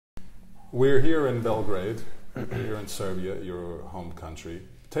We're here in Belgrade, here in Serbia, your home country.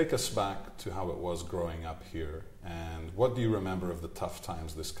 Take us back to how it was growing up here, and what do you remember of the tough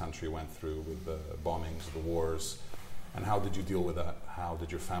times this country went through with the bombings, the wars, and how did you deal with that? How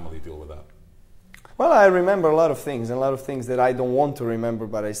did your family deal with that? Well, I remember a lot of things, and a lot of things that I don't want to remember,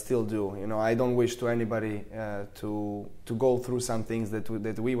 but I still do. You know, I don't wish to anybody to go through some things that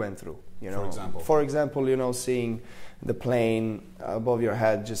we went through. You know, for example, you know, seeing the plane above your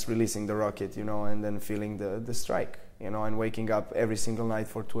head just releasing the rocket, you know, and then feeling the strike, you know, and waking up every single night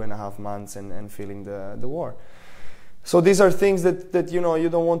for 2.5 months and feeling the war. So these are things that you know you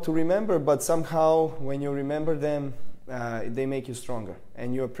don't want to remember, but somehow when you remember them, they make you stronger,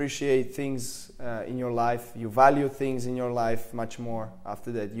 and you appreciate things in your life. You value things in your life much more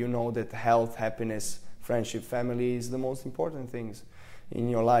after that. You know that health, happiness, friendship, family is the most important things in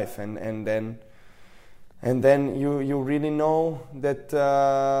your life, and then you really know that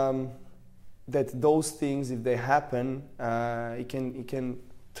that those things, if they happen, it can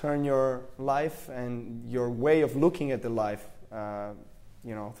turn your life and your way of looking at the life,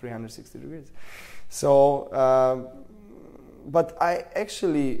 you know, 360 degrees. So. But I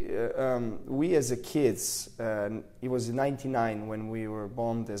actually, we as a kids, it was in '99 when we were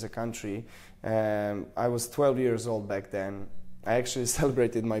bombed as a country. I was 12 years old back then. I actually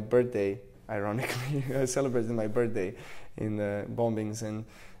celebrated my birthday, ironically. I celebrated my birthday in the bombings. And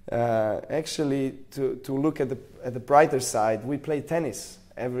actually, to look at the brighter side, we played tennis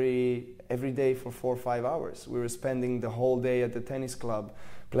every day for 4 or 5 hours. We were spending the whole day at the tennis club,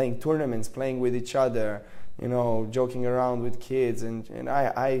 playing tournaments, playing with each other, you know, joking around with kids, and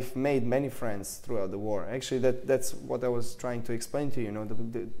I've made many friends throughout the war. Actually, that's what I was trying to explain to you. You know,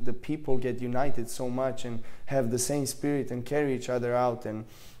 the people get united so much and have the same spirit and carry each other out, and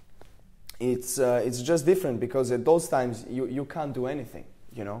it's just different because at those times you can't do anything.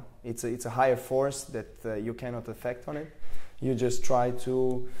 You know, it's a higher force that you cannot affect on it. You just try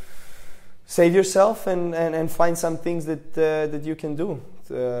to save yourself and find some things that you can do.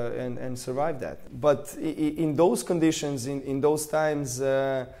 And survive that. But in those conditions, in those times,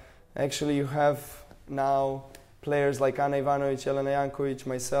 actually you have now players like Ana Ivanovic, Jelena Jankovic,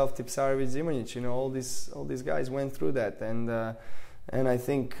 myself, Tipsarevic, Zimonjic. You know, all these guys went through that, and I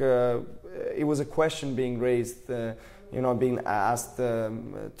think it was a question being raised, you know, being asked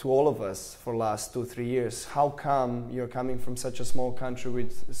to all of us for the last 2-3 years. How come you're coming from such a small country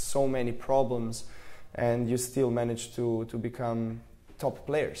with so many problems, and you still manage to become top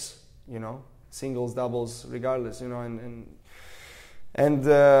players, you know, singles, doubles, regardless, you know, and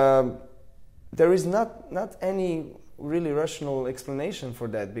there is not any really rational explanation for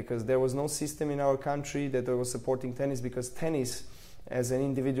that, because there was no system in our country that was supporting tennis, because tennis as an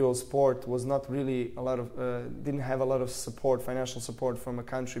individual sport was not really didn't have a lot of support, financial support from a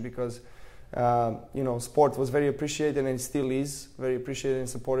country, because you know, sport was very appreciated and still is very appreciated and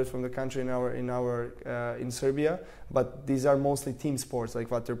supported from the country in Serbia. But these are mostly team sports like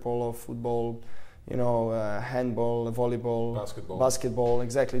water polo, football, you know, handball, volleyball, basketball.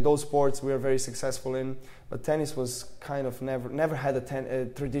 Exactly, those sports we are very successful in. But tennis was kind of never had a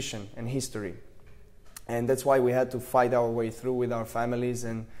tradition and history, and that's why we had to fight our way through with our families.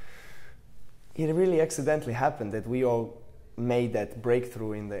 And it really accidentally happened that we all made that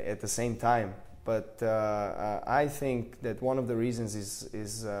breakthrough at the same time. But I think that one of the reasons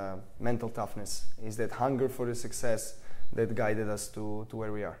is mental toughness, is that hunger for the success that guided us to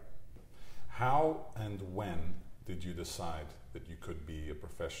where we are. How and when did you decide that you could be a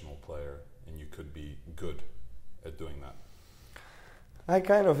professional player and you could be good at doing that? I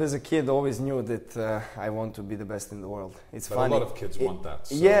kind of, as a kid, always knew that I want to be the best in the world. It's but funny. A lot of kids want that.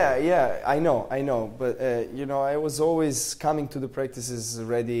 So. Yeah, I know. But you know, I was always coming to the practices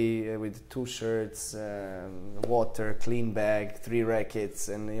ready with 2 shirts, water, clean bag, 3 rackets,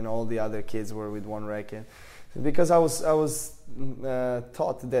 and you know, all the other kids were with 1 racket, because I was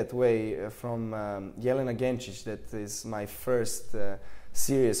taught that way from Jelena Gencic, that is my first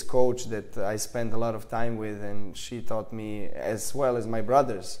serious coach that I spent a lot of time with, and she taught me, as well as my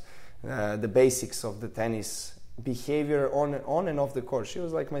brothers, the basics of the tennis behavior on and off the court. She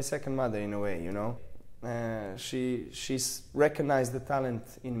was like my second mother in a way, you know. She's recognized the talent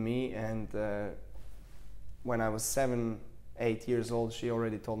in me, and when I was 7-8 years old, she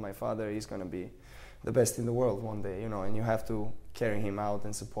already told my father he's going to be the best in the world one day, you know, and you have to carry him out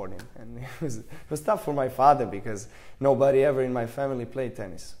and support him. And it was tough for my father, because nobody ever in my family played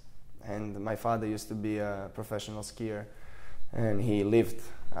tennis. And my father used to be a professional skier, and he lived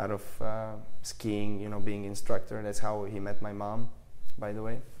out of skiing, you know, being instructor. That's how he met my mom, by the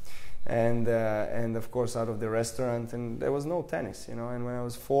way. and of course out of the restaurant, and there was no tennis, you know. And when I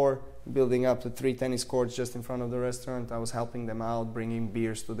was 4, building up the 3 tennis courts just in front of the restaurant, I was helping them out, bringing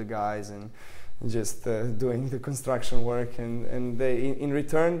beers to the guys, and just doing the construction work, and they in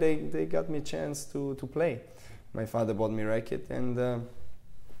return they got me a chance to play. My father bought me a racket, and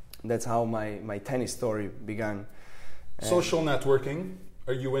that's how my tennis story began. Social networking,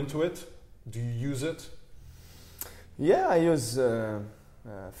 are you into it? Do you use it? Yeah, I use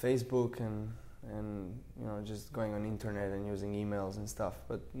Facebook and you know, just going on internet and using emails and stuff,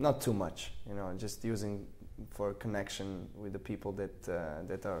 but not too much, you know, just using for connection with the people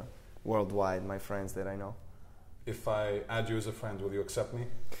that are worldwide, my friends that I know. If I add you as a friend, will you accept me?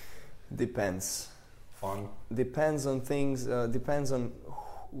 Depends. On? Depends on things, depends on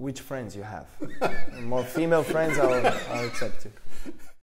which friends you have. More female friends, I'll accept you.